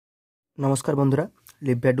নমস্কার বন্ধুরা,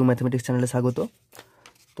 leave to mathematics চ্যানেলে স্বাগত।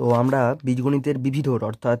 তো আমরা বীজগণিতের বিবিধর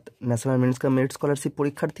অর্থাৎ ন্যাশনাল মেরিট স্কলারশিপ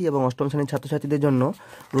পরীক্ষার্থী এবং অষ্টম শ্রেণীর ছাত্রছাত্রীদের জন্য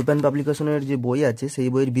রূপায়ণ পাবলিকেশনের যে বই আছে সেই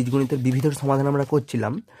বইয়ের বীজগণিতের বিবিধর সমাধান আমরা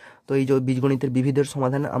করছিলাম। তো এই যে বীজগণিতের বিবিধর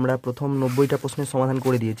সমাধান আমরা প্রথম 90টা প্রশ্নের সমাধান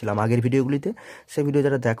করে দিয়েছিলাম আগের ভিডিওগুলিতে। সেই ভিডিও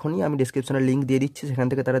যারা দেখোনি আমি ডেসক্রিপশনে লিঙ্ক দিয়ে দিচ্ছি, সেখান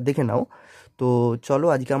থেকে তারা দেখে নাও। তো চলো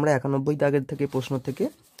আজকে আমরা 91 দাগের থেকে প্রশ্ন থেকে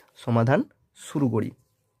সমাধান শুরু করি।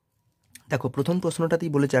 দেখো, প্রথম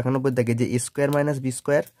প্রশ্নটাতেই বলেছে 91 দাগে যে এ স্কোয়ার মাইনাস বি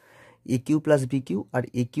স্কোয়ার এ Q plus B Q R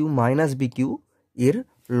এ কিউ মাইনাস বি কিউ এর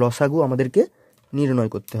লসাগু আমাদেরকে নির্ণয়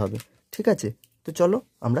করতে হবে। ঠিক আছে, তো চলো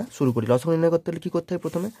আমরা শুরু করি। লসাগু নির্ণয় করতে হলে কী করতে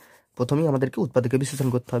হবে? প্রথমেই আমাদেরকে উৎপাদকে বিশ্লেষণ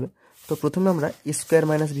করতে হবে। তো প্রথমে আমরা এ স্কোয়ার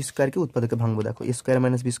মাইনাস বি স্কোয়ারকে উৎপাদকে ভাঙবো। দেখো, এ স্কোয়ার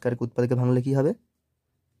মাইনাস বি স্কোয়ারকে উৎপাদকে ভাঙলে কী হবে?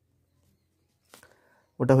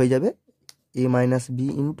 ওটা হয়ে যাবে এ মাইনাস বি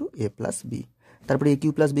ইন্টু এ প্লাস বি। তারপরে এ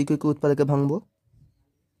কিউ প্লাস বি কিউকে উৎপাদকে ভাঙবো।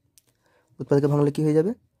 উৎপাদকে ভাঙলে কী হয়ে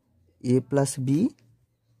যাবে? এ plus B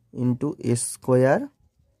into A square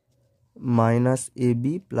minus A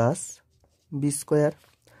B plus B square.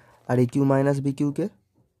 R A Q minus B কিউকে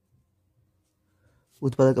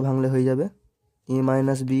উৎপাদকে ভাঙলে হয়ে যাবে এ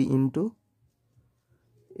minus B into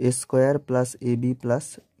A square plus A B plus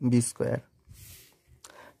B square.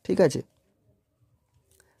 ঠিক আছে,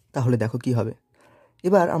 তাহলে দেখো কি হবে।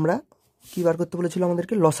 এবার আমরা কী বার করতে বলেছিল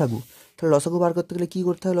আমাদেরকে? লসাগু। তাহলে লসাগু বার করতে গেলে কী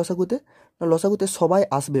করতে হয়? লসাগুতে সবাই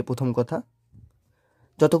আসবে। প্রথম কথা,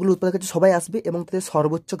 যতগুলো উৎপাদক আছে সবাই আসবে এবং তাদের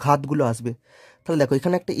সর্বোচ্চ ঘাতগুলো আসবে। তাহলে দেখো,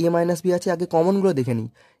 এখানে একটা এ মাইনাস বি আছে, আগে কমনগুলো দেখে নিই।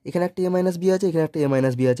 এখানে একটা এ মাইনাস বি আছে, এখানে একটা এ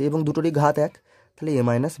মাইনাস বি আছে এবং দুটোরই ঘাত এক, তাহলে এ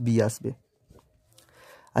মাইনাস বি আসবে।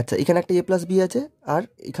 আচ্ছা, এখানে একটা এ প্লাস বি আছে আর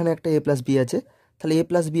এখানে একটা এ প্লাস বি আছে, তাহলে এ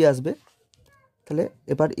প্লাস বি আসবে। তাহলে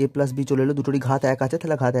এবার এ প্লাস বি চলে এলো, দুটোরই ঘাত এক আছে,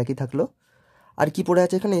 তাহলে ঘাত একই থাকলো। আর কি পড়ে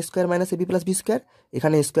আছে এখানে? এ square minus A B plus B square,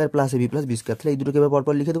 এখানে এ square plus A B plus B square. তাহলে এই দুটোকে এবার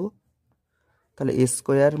পরপর লিখে দেবো। তাহলে এ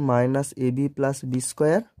square minus A B plus B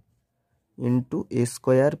square into A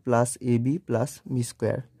square plus A B plus B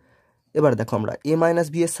square. এবার দেখো, আমরা এ মাইনাস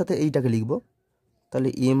বি এর সাথে এইটাকে লিখব। তাহলে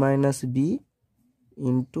এ minus B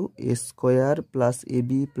into A square plus A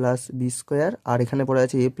B plus B square. আর এখানে পড়ে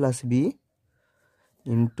আছে এ প্লাস বি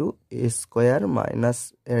ইন্টু এ স্কোয়ার মাইনাস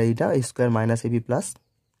এইটা এ square minus A B plus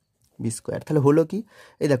B square. তাহলে হলো কি?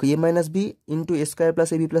 এই দেখো, এ minus B into A square plus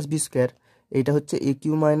A B plus B square, এইটা হচ্ছে এ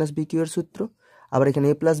কিউ মাইনাস বি কিউ এর সূত্র। আবার এখানে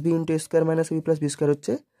এ plus B into A square minus A B plus B square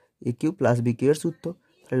হচ্ছে এ কিউ প্লাস বি কিউ এর সূত্র।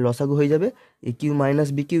 তাহলে লসাগু হয়ে যাবে এ Q minus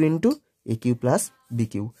B Q into এ কিউ প্লাস বি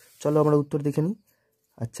কিউ। চলো আমরা উত্তর দেখে নিই।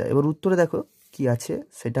 আচ্ছা, এবার উত্তরে দেখো কি আছে,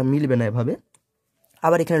 সেটা মিলবে না এভাবে।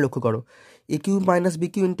 আবার এখানে লক্ষ্য করো, এ Q minus B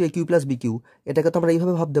Q into এ কিউ প্লাস বি কিউ, এটাকে তো আমরা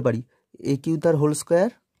এইভাবে ভাবতে পারি, এ কিউ তার whole square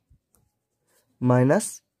minus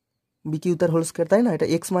B Q তার হোল স্কোয়ার, তাই না? এটা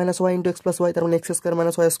x minus Y into x plus Y, তার মানে x square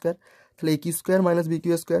minus Y square. তাহলে এ Q square minus B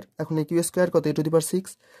Q square, এখন এ কিউ স্কোয়ার কত? এ to the power 6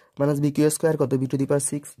 minus B Q square কত? বি টু দি পাওয়ার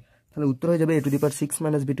 6। তাহলে উত্তর হয়ে যাবে এ to the power 6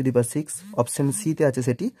 minus B to the power 6। Option সিতে আছে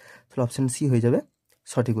সেটি, তাহলে অপশান সি হয়ে যাবে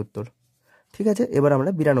সঠিক উত্তর। ঠিক আছে, এবার আমরা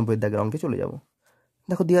 92 দাগের অঙ্কে চলে যাব।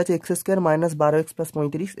 দেখো, দেওয়া আছে x square minus 12x plus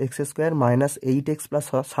 35, x square minus 8x plus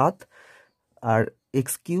 7 আর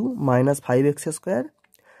x Q minus 5x square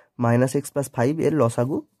minus x plus 5 এর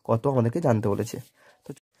লসাগু কত আমাদেরকে জানতে বলেছে। তো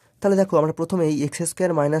তাহলে দেখো, আমরা প্রথমে এই x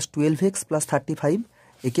square minus 12x plus 35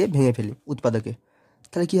 একে ভেঙে ফেলি উৎপাদকে।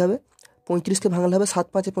 তাহলে কী হবে? 35কে ভাঙলে হবে 7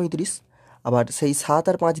 5 35, আবার সেই 7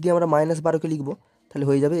 আর 5 দিয়ে আমরা মাইনাস 12কে লিখব। তাহলে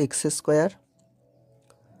হয়ে যাবে x square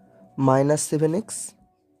minus 7x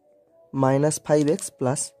minus 5x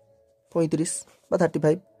plus 35 বা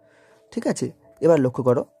 35। ঠিক আছে, এবার লক্ষ্য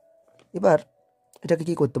করো, এবার এটাকে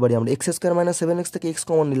কী করতে পারি আমরা? এক্স স্কোয়ার মাইনাস 7x থেকে এক্স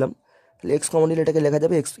কমন নিলাম, তাহলে এক্স কমন নিলে এটাকে লেখা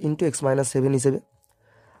যাবে এক্স ইন্টু এক্স মাইনাস 7 হিসেবে।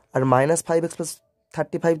 আর মাইনাস 5x প্লাস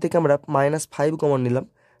 35 থেকে আমরা মাইনাস 5 কমন নিলাম,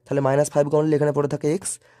 তাহলে মাইনাস 5 কমন নিলে এখানে পড়ে থাকে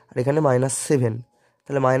এক্স আর এখানে মাইনাস 7,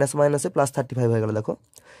 তাহলে মাইনাস মাইনাসে প্লাস 35 হয়ে গেল। দেখো,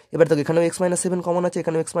 এবার দেখো এখানেও এক্স মাইনাস 7 কমন আছে,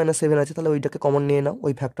 এখানেও এক্স মাইনাস 7 আছে, তাহলে ওইটাকে কমন নিয়ে নাও,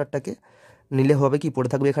 ওই ফ্যাক্টরটাকে নিলে হবে কি? পড়ে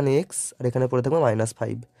থাকবে এখানে এক্স আর এখানে পড়ে থাকবে মাইনাস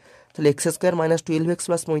 5। তাহলে x square minus 12x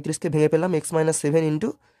plus 35কে ভেঙে পেলাম x minus 7 into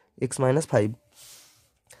x minus 5।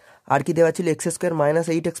 আর কি দেওয়া ছিল? X square minus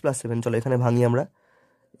 8x plus 7। চলো এখানে ভাঙি আমরা,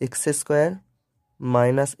 x square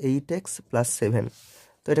minus 8x plus 7।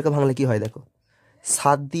 তো এটাকে ভাঙলে কি হয়? দেখো,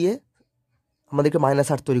 7 দিয়ে আমাদেরকে মাইনাস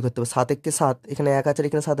 8 তৈরি করতে হবে। 7 একে 7, এখানে 1 আছে আর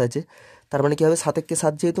এখানে 7 আছে, তার মানে কী হবে? 7 একে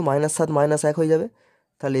 7 যেহেতু মাইনাস 7 মাইনাস 1 হয়ে যাবে।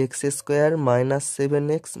 তাহলে x square minus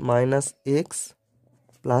 7x minus x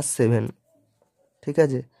plus 7। ঠিক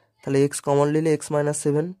আছে, তাহলে এক্স কমন নিলে এক্স মাইনাস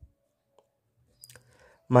 7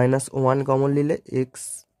 মাইনাস 1 কমন নিলে এক্স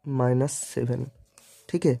মাইনাস 7।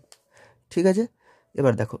 ঠিক আছে,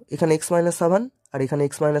 এবার দেখো এখানে এক্স মাইনাস 7 আর এখানে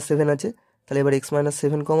এক্স মাইনাস 7 আছে, তাহলে এবার এক্স মাইনাস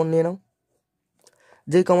 7 কমন নিয়ে নাও।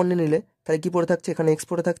 যেই কমন নিয়ে নিলে তাহলে কী পড়ে থাকছে? এখানে এক্স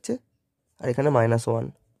পড়ে থাকছে আর এখানে -1।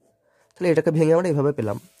 তাহলে এটাকে ভেঙে আমরা এইভাবে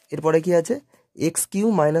পেলাম। এরপরে কি আছে, x Q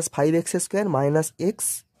minus 5x square minus x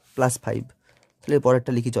plus 5। তাহলে এর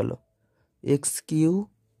পরেরটা লিখি চলো, x Q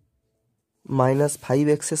minus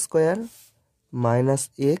 5x square minus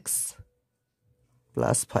x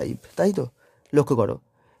plus 5, তাই তো? লক্ষ্য করো,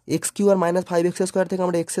 x Q R minus 5x square থেকে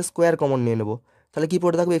আমরা এক্স স্কোয়ার কমন নিয়ে নেবো। তাহলে কি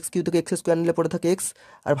পড়ে থাকবে, এক্স কিউ থেকে এক্স স্কোয়ার নিলে পড়ে থাকে এক্স,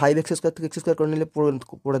 আর 5x স্কোয়ার থেকে এক্স স্কোয়ার করে নিলে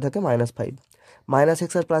পড়ে থাকে -5। মাইনাস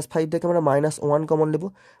এক্স আর +5 থেকে আমরা -1 কমন নেবো।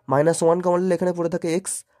 -1 কমন নিলে এখানে পড়ে থাকে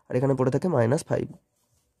এক্স, আর এখানে পড়ে থাকে -5।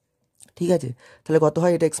 ঠিক আছে, তাহলে কত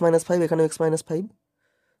হয়, এটা x-5, এখানেও x-5।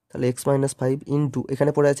 তাহলে x-5 ইন্টু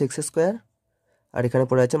এখানে পড়ে আছে এক্স স্কোয়ার, আর এখানে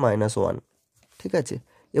পড়ে আছে -1। ঠিক আছে,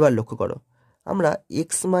 এবার লক্ষ্য করো, আমরা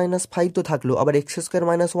x-5 তো থাকলো, আবার x square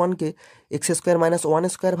 -1কে x square -1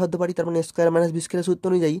 square ভাবতে পারি। তার মানে স্কোয়ার মাইনাস বি স্কোয়ারের সূত্র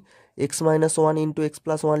অনুযায়ী x-1 ইন্টু এক্স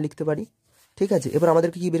প্লাস 1 লিখতে পারি। ঠিক আছে, এবার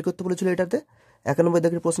আমাদেরকে কি বের করতে বলেছিল এটাতে, 91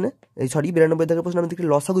 দাগের প্রশ্নে, 92 দাগের প্রশ্নে আমাদেরকে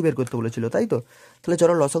লসাগু বের করতে বলেছিল, তাই তো? তাহলে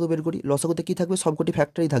চলো লসাগু বের করি। লসাগুতে কি থাকবে, সবকটি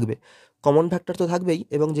ফ্যাক্টরই থাকবে, কমন ফ্যাক্টর তো থাকবেই,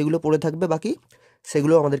 এবং যেগুলো পড়ে থাকবে বাকি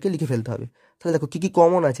সেগুলো আমাদেরকে লিখে ফেলতে হবে। তাহলে দেখো কি কি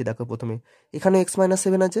কমন আছে, দেখো প্রথমে এখানে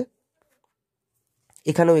x-7 আছে,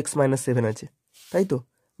 এখানেও x-7 আছে, তাই তো?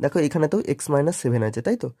 দেখো এখানেতেও x-7 আছে,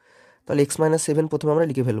 তাই তো? তাহলে x-7 প্রথমে আমরা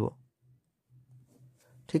লিখে ফেলবো।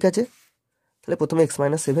 ঠিক আছে, তাহলে প্রথমে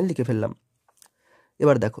x-7 লিখে ফেললাম।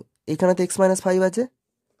 এবার দেখো এইখানেতে x-5 আছে,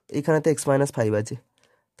 এইখানেতে x-5 আছে,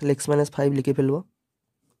 তাহলে x-5 লিখে ফেলবো।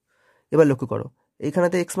 এবার লক্ষ্য করো,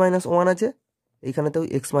 এইখানেতে x-1 আছে, এইখানেতেও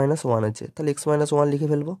x-1 আছে, তাহলে x-1 লিখে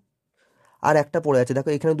ফেলবো। আর একটা পড়ে আছে, দেখো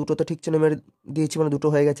এখানে দুটো তো ঠিক চিহ্ন মেরে দিয়েছি, মানে দুটো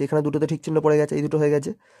হয়ে গেছে, এখানে দুটোতে ঠিক চিহ্ন পড়ে গেছে, এই দুটো হয়ে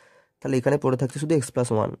গেছে, তাহলে এখানে পড়ে থাকছে শুধু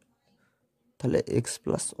x+1। তাহলে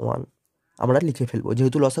x+1 আমরা লিখে ফেলবো,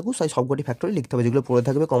 যেহেতু লসাগু তাই সবকটি ফ্যাক্টরি লিখতে হবে, যেগুলো পড়ে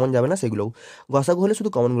থাকবে কমন যাবে না সেগুলোও। গসাগু হলে শুধু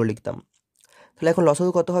কমনগুলো লিখতাম। তাহলে এখন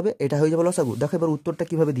লসাগু কত হবে, এটা হয়ে যাবে লসাগু। দেখো এবার উত্তরটা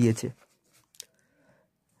কিভাবে দিয়েছে,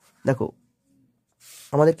 দেখো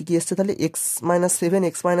আমাদের কি এসছে, তাহলে x-7,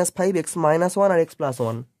 x-5, x-1 আর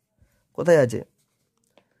x+1 কোথায় আছে,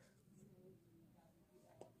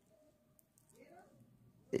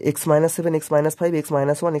 x-7, x-5,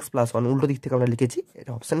 x-1, x+1 উল্টো দিক থেকে আমরা লিখেছি,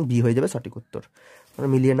 এটা অপশান বি হয়ে যাবে সঠিক উত্তর। তোমরা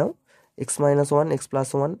মিলিয়ে নাও, x-1,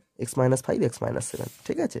 x+1, x-5, x-7।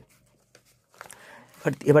 ঠিক আছে,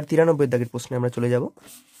 এবার 93 দাগের প্রশ্নে আমরা চলে যাব।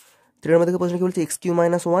 93 দাগের প্রশ্নে কি বলছে,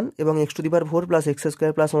 x³-1 এবং x⁴ প্লাস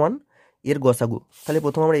x² প্লাস 1 এর গসাগু। তাহলে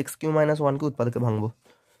প্রথমে আমরা x³-1কে উৎপাদকে ভাঙবো,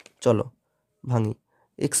 চলো ভাঙি।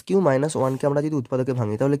 x³-1কে আমরা যদি উৎপাদকে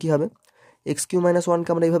ভাঙি তাহলে কি হবে, x³-1কে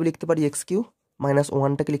আমরা এইভাবে লিখতে পারি,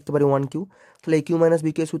 x³-1টাকে লিখতে পারি 1 কিউ। তাহলে a কিউ মাইনাস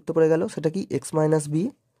বি কে সূত্র পড়ে গেল, সেটা কি x minus B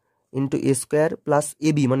into A square plus A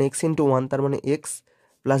B, মানে x ইন্টু 1, তার মানে x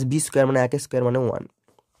প্লাস বি স্কোয়ার মানে 1 স্কোয়ার মানে 1।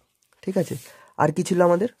 ঠিক আছে, আর কি ছিল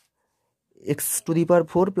আমাদের,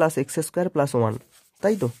 x⁴ প্লাস x² প্লাস 1,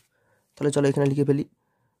 তাই তো? তাহলে চলো এখানে লিখে ফেলি,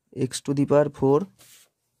 x⁴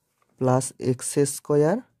 প্লাস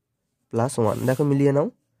x² প্লাস 1। দেখো মিলিয়ে নাও।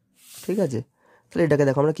 ঠিক আছে, তাহলে এটাকে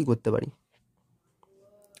দেখো আমরা কি করতে পারি,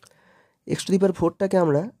 x⁴টাকে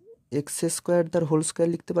আমরা x² তার হোল স্কোয়ার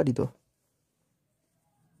লিখতে পারি তো,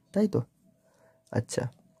 তাই তো? আচ্ছা,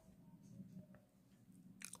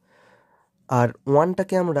 আর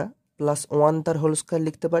 1টাকে আমরা +1 তার হোল স্কোয়ার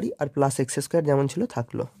লিখতে পারি, আর প্লাস x² যেমন ছিল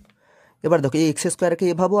থাকলো। এবার দেখো এই x²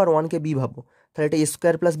 এ ভাবো আর 1কে বি ভাবো, তাহলে এটা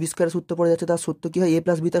a² প্লাস বি স্কোয়ার সূত্র পড়ে যাচ্ছে, তার সূত্র কি হয়, a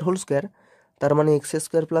প্লাস বি তার হোল স্কোয়ার, তার মানে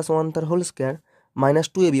x² প্লাস 1 তার হোল স্কোয়ার মাইনাস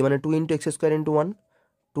 2ab, মানে 2 into x² into 1,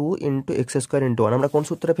 2 into x² into 1। আমরা কোন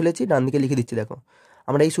সূত্রে ফেলেছি, ডান দিকে লিখে দিচ্ছি, দেখো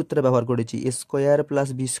আমরা এই সূত্রে ব্যবহার করেছি, a² প্লাস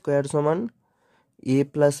বি স্কোয়ার সমান a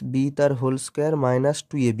প্লাস বি তার হোল স্কোয়ার মাইনাস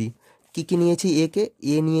 2ab। কী কী নিয়েছি,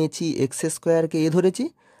 এ নিয়েছি, x²কে এ ধরেছি,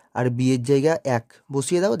 আর বি এর জায়গা 1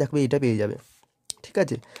 বসিয়ে দাও, দেখবে এটা পেয়ে যাবে। ঠিক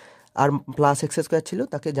আছে, আর প্লাস x² ছিল,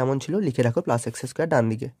 তাকে যেমন ছিল লিখে রাখো প্লাস x² ডান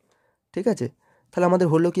দিকে। ঠিক আছে, তাহলে আমাদের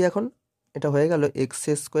হলো কি এখন, এটা হয়ে গেল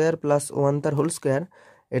x² প্লাস 1 তার হোল স্কোয়ার,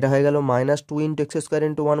 এটা হয়ে গেল মাইনাস 2 ইন্টু x²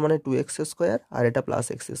 ইন্টু 1 মানে 2x², আর এটা প্লাস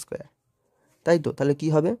x², তাই তো? তাহলে কি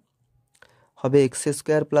হবে,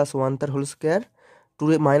 x² প্লাস 1 তার whole square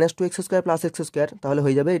minus 2x² plus x², তাহলে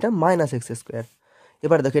হয়ে যাবে এটা মাইনাস x²।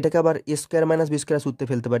 এবার দেখো এটাকে আবার a² মাইনাস বি স্কোয়ার সূত্রে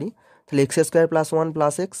ফেলতে পারি, তাহলে x² plus 1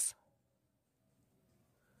 plus x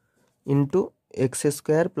into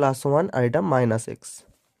x² plus 1, আর এটা মাইনাস x।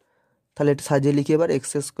 তাহলে এটা সাজিয়ে লিখি এবার, x²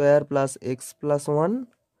 plus x plus 1,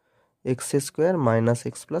 x² minus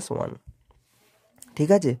x plus 1। ঠিক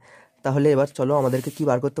আছে, তাহলে এবার চলো আমাদেরকে কি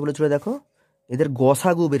বার করতে বলেছিল, দেখো এদের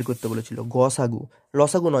গসাগু বের করতে বলেছিল, গসাগু,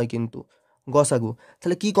 লসাগু নয় কিন্তু, গসাগু।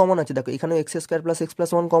 তাহলে কি কমন আছে, দেখো এখানে x² plus x plus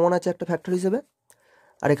 1 common আছে একটা ফ্যাক্টর হিসেবে,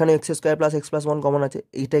 আর এখানে x² plus x plus 1 common আছে,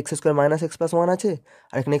 এইটা x² মাইনাস x প্লাস 1 আছে,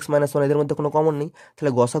 আর এখানে x মাইনাস 1, এদের মধ্যে কোনো কমন নেই,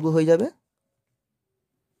 তাহলে গসাগু হয়ে যাবে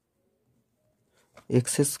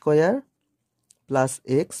x square plus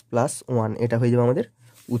x plus 1, এটা হয়ে যাবে আমাদের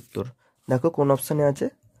উত্তর। দেখো কোন অপশানে আছে,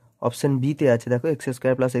 অপশান বিতে আছে, দেখো x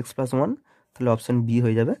square plus x plus 1, তাহলে অপশান বি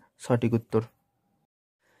হয়ে যাবে সঠিক উত্তর।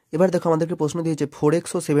 এবার দেখো আমাদেরকে প্রশ্ন দিয়েছে 4x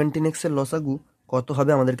ও 17x এর লসাগু কত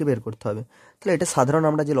হবে আমাদেরকে বের করতে হবে। তাহলে এটা সাধারণ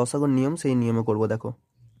আমরা যে লসাগুর নিয়ম সেই নিয়মে করব। দেখো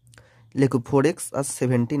লেখো 4x আর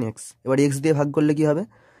 17x, এবার x দিয়ে ভাগ করলে কি হবে,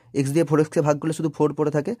 x দিয়ে 4xকে ভাগ করলে শুধু 4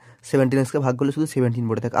 পড়ে থাকে, 17xকে ভাগ করলে শুধু 17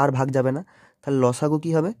 পড়ে থাকে, আর ভাগ যাবে না। তাহলে লসাগু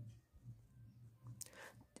কি হবে,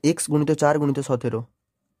 x গুণিত 4 গুণিত 17,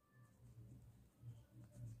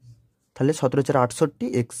 তাহলে 17 4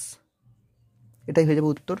 68x, এটাই হয়ে যাবে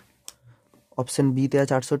উত্তর। অপশান বিতে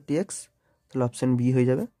আছে 68x, তাহলে অপশান বি হয়ে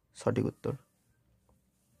যাবে সঠিক উত্তর।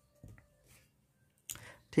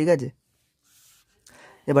 ঠিক আছে,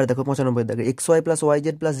 এবার দেখো 95 দেখো x Y plus Y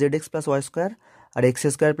Z plus Z x plus Y square আর x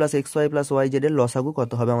square plus x Y plus Y Z এর লসাগু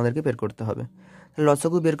কত হবে আমাদেরকে বের করতে হবে।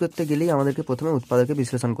 লসাগু বের করতে গেলেই আমাদেরকে প্রথমে উৎপাদকে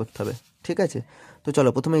বিশ্লেষণ করতে হবে। ঠিক আছে, তো চলো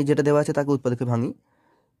প্রথমে এই যেটা দেওয়া আছে তাকে উৎপাদকে ভাঙি,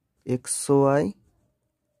 x Y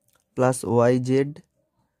plus Y Z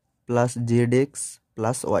plus Z x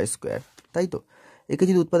plus Y square, তাই তো। একে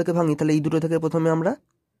যদি উৎপাদকে ভাঙি তাহলে এই দুটো থেকে প্রথমে আমরা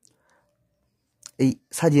এই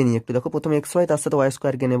সাজিয়ে নিই একটু। দেখো প্রথমে এক্স ওয়াই তার সাথে ওয়াই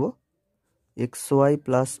স্কোয়ারকে নেব, x Y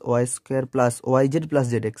plus Y square plus Y Z plus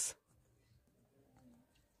Z x,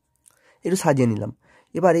 একটু সাজিয়ে নিলাম।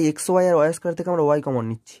 এবার এই এক্স ওয়াই আর ওয়াই স্কোয়ার থেকে আমরা ওয়াই কমন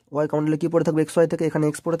নিচ্ছি, ওয়াই কমন নিলে কী পড়ে থাকবে, এক্স ওয়াই থেকে এখানে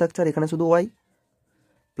এক্স পড়ে থাকছে আর এখানে শুধু ওয়াই,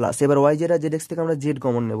 প্লাস এবার ওয়াই জেড আর জেড এক্স থেকে আমরা জেড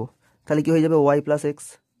কমন নেব, তাহলে কী হয়ে যাবে ওয়াই প্লাস এক্স,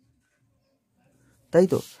 তাই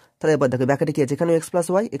তো। তাহলে এবার দেখো ব্যাকেটে কী আছে, এখানেও এক্স প্লাস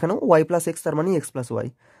ওয়াই, এখানেও ওয়াই প্লাস এক্স, তার মানে এক্স প্লাস ওয়াই।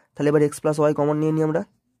 তাহলে এবার এক্স প্লাস ওয়াই কমন নিয়ে নিই আমরা,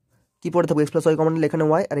 কী পড়ে থাকবো, এক্স প্লাস ওয়াই কমন নিলে এখানে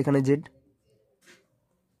ওয়াই আর এখানে Z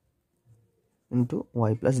into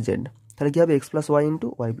Y plus Z, তাহলে কী হবে x plus Y into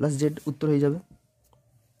Y plus Z, উত্তর হয়ে যাবে।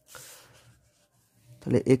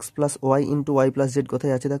 তাহলে x plus Y into Y plus Z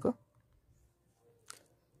কোথায় আছে দেখো,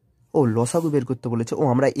 ও লসাগু বের করতে বলেছে, ও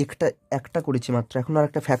আমরা একটা করেছি মাত্র, এখন আর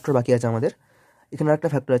একটা ফ্যাক্টর বাকি আছে আমাদের, এখানে আর একটা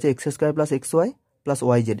ফ্যাক্টর আছে x square plus x Y plus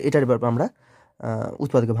Y Z, এটার ব্যাপারে আমরা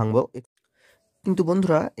উৎপাদকে ভাঙবো। কিন্তু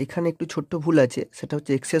বন্ধুরা এখানে একটু ছোট্ট ভুল আছে, সেটা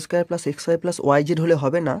হচ্ছে x square plus x Y plus Y Z হলে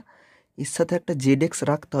হবে না, এর সাথে একটা জেড এক্স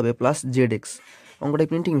রাখতে হবে plus Z x, অঙ্কটায়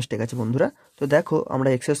printing mistake আছে বন্ধুরা। তো দেখো আমরা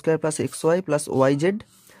x square plus x Y plus Y Z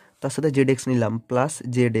তার সাথে জেড এক্স নিলাম প্লাস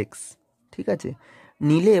জেড এক্স, ঠিক আছে,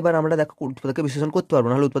 নিলে এবার আমরা দেখো উৎপাদকে বিশ্লেষণ করতে পারবো,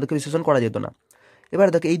 নাহলে উৎপাদকে বিশ্লেষণ করা যেত না। এবার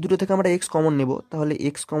দেখো এই দুটো থেকে আমরা এক্স কমন নেব, তাহলে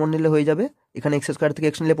এক্স কমন নিলে হয়ে যাবে, এখানে এক্স স্কোয়ার থেকে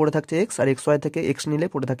এক্স নিলে পড়ে থাকছে এক্স, আর এক্স ওয়াই থেকে এক্স নিলে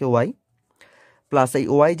পড়ে থাকে ওয়াই, প্লাস এই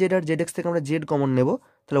ওয়াই জেড আর জেড এক্স থেকে আমরা জেড কমন নেব,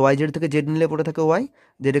 তাহলে ওয়াই জেড থেকে জেড নিলে পড়ে থাকে ওয়াই,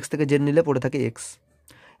 জেড এক্স থেকে জেড নিলে পড়ে থাকে এক্স।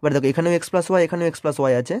 এবার দেখো এখানেও এক্স প্লাস ওয়াই, এখানেও এক্স প্লাস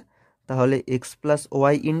ওয়াই আছে, তাহলে এক্স প্লাস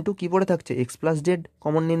ওয়াই ইন্টু কী পড়ে থাকছে এক্স প্লাস জেড,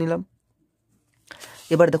 কমন নিয়ে নিলাম।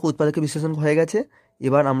 এবার দেখো উৎপাদকে বিশ্লেষণ হয়ে গেছে,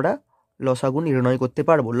 এবার আমরা লসাগু নির্ণয় করতে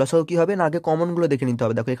পারবো। লসাগু কী হবে না, আগে কমনগুলো দেখে নিতে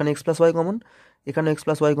হবে। দেখো এখানে এক্স প্লাস ওয়াই কমন, এখানে এক্স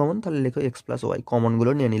প্লাস ওয়াই কমন, তাহলে লেখো এক্স প্লাস ওয়াই,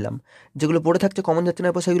 কমনগুলো নিয়ে নিলাম, যেগুলো পড়ে থাকছে কমন যাচ্ছে না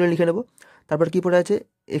এরপর সেগুলো লিখে নেবো। তারপর কী পড়ে আছে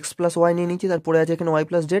এক্স প্লাস ওয়াই নিয়ে নিচ্ছি, তারপরে আছে এখানে ওয়াই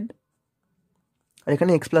প্লাস জেড আর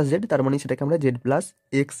এখানে এক্স প্লাস জেড, তার মানে সেটাকে আমরা জেড প্লাস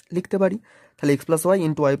এক্স লিখতে পারি। তাহলে x plus Y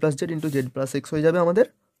into Y plus Z into Z plus x হয়ে যাবে আমাদের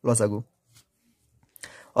লসাগু।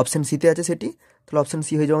 অপশান সিতে আছে সেটি, তাহলে অপশান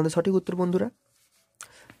সি হয়ে যাবে আমাদের সঠিক উত্তর বন্ধুরা।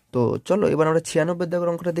 তো চলো এবার আমরা 96 দাগের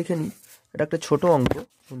অঙ্কটা দেখে নিই, এটা একটা ছোট অঙ্ক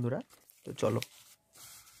বন্ধুরা। তো চলো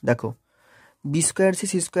দেখো বি স্কোয়ার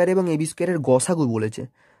সি স্কোয়ার এবং এ বি স্কোয়ারের গসাগু বলেছে,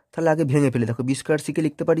 তাহলে আগে ভেঙে ফেলে দেখো বি স্কোয়ার সিকে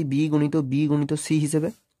লিখতে পারি বি গুণিত সি হিসেবে,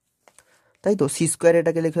 তাই তো। সি স্কোয়ার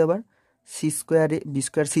এটাকে লেখো, এবার সি স্কোয়ার এ, বি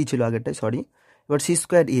স্কোয়ার সি ছিল আগেরটাই, সরি, এবার সি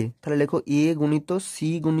স্কোয়ার এ, তাহলে লেখো এ গুণিত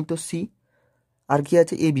সি, আর কি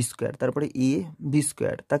আছে এ বি স্কোয়ার, তারপরে এ বি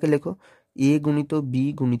স্কোয়ার, তাকে লেখো এ গুণিত বি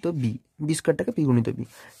বি স্কোয়ারটাকে পি গুণিত বি।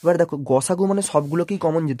 এবার দেখো গসাগু মানে সবগুলোকেই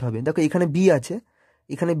কমন যেতে হবে, দেখো এখানে বি আছে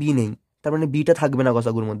এখানে বি নেই, তার মানে বিটা থাকবে না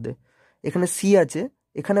গসাগুর মধ্যে। এখানে সি আছে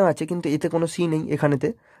এখানেও আছে কিন্তু এতে কোনো সি নেই এখানেতে,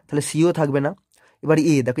 তাহলে সিও থাকবে না। এবার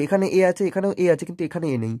এ দেখো এখানে এ আছে এখানেও এ আছে কিন্তু এখানে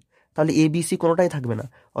এ নেই, তাহলে এ বি সি কোনোটাই থাকবে না,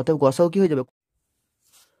 অতএব গসাগু কী হয়ে যাবে,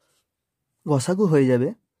 গসাগু হয়ে যাবে,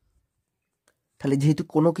 তাহলে যেহেতু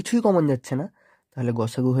কোনো কিছুই কমন যাচ্ছে না তাহলে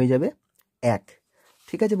গসাগু হয়ে যাবে 1।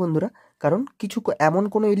 ঠিক আছে বন্ধুরা, কারণ কিছু এমন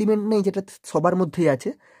কোনো এলিমেন্ট নেই যেটা সবার মধ্যেই আছে,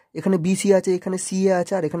 এখানে বি সি আছে এখানে সি এ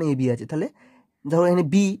আছে আর এখানে এ বি আছে, তাহলে ধরো এখানে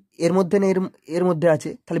বি এর মধ্যে নেই এর মধ্যে আছে,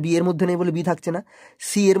 তাহলে বি এর মধ্যে নেই বলে বি থাকছে না,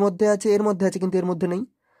 সি এর মধ্যে আছে কিন্তু এর মধ্যে নেই,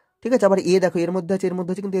 ঠিক আছে। আবার এ দেখো এর মধ্যে আছে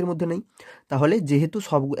কিন্তু এর মধ্যে নেই, তাহলে যেহেতু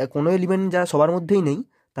সব কোনো এলিমেন্ট যা সবার মধ্যেই নেই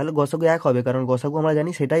তাহলে গসাগু 1 হবে, কারণ গসাগু আমরা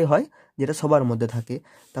জানি সেটাই হয় যেটা সবার মধ্যে থাকে।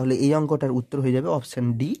 তাহলে এই অঙ্কটার উত্তর হয়ে যাবে অপশান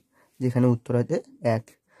ডি, যেখানে উত্তর আছে 1।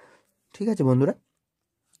 ঠিক আছে বন্ধুরা,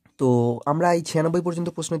 তো আমরা এই 96 পর্যন্ত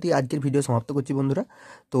প্রশ্নটি আজকের ভিডিও সমাপ্ত করছি বন্ধুরা।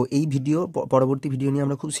 তো এই ভিডিও পরবর্তী ভিডিও নিয়ে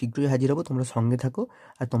আমরা খুব শীঘ্রই হাজির হব, তোমরা সঙ্গে থাকো।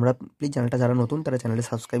 আর তোমরা প্লিজ চ্যানেলটা যারা নতুন তারা চ্যানেলটা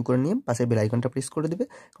সাবস্ক্রাইব করে নিয়ে পাশে বেল আইকনটা প্রেস করে দেবে,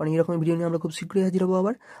 কারণ এইরকম ভিডিও নিয়ে আমরা খুব শীঘ্রই হাজির হবো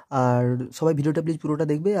আবার। আর সবাই ভিডিওটা প্লিজ পুরোটা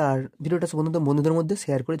দেখবে, আর ভিডিওটা বন্ধুদের মধ্যে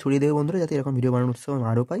শেয়ার করে ছড়িয়ে দেবে বন্ধুরা, যাতে এরকম ভিডিও বানানোর উৎসাহ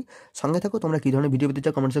আরও পাই। সঙ্গে থাকো, তোমরা কী ধরনের ভিডিও পেতে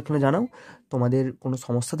চাও কমেন্ট সেকশনে জানাও। তোমাদের কোনো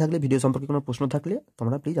সমস্যা থাকলে, ভিডিও সম্পর্কে কোনো প্রশ্ন থাকলে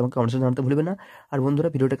তোমরা প্লিজ আমাকে কমেন্ট সেকশনে জানাতে ভুলবে না। আর বন্ধুরা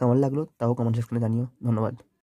ভিডিওটা কেমন লাগলো তাও কমেন্ট সেকশনে জানিও। ধন্যবাদ।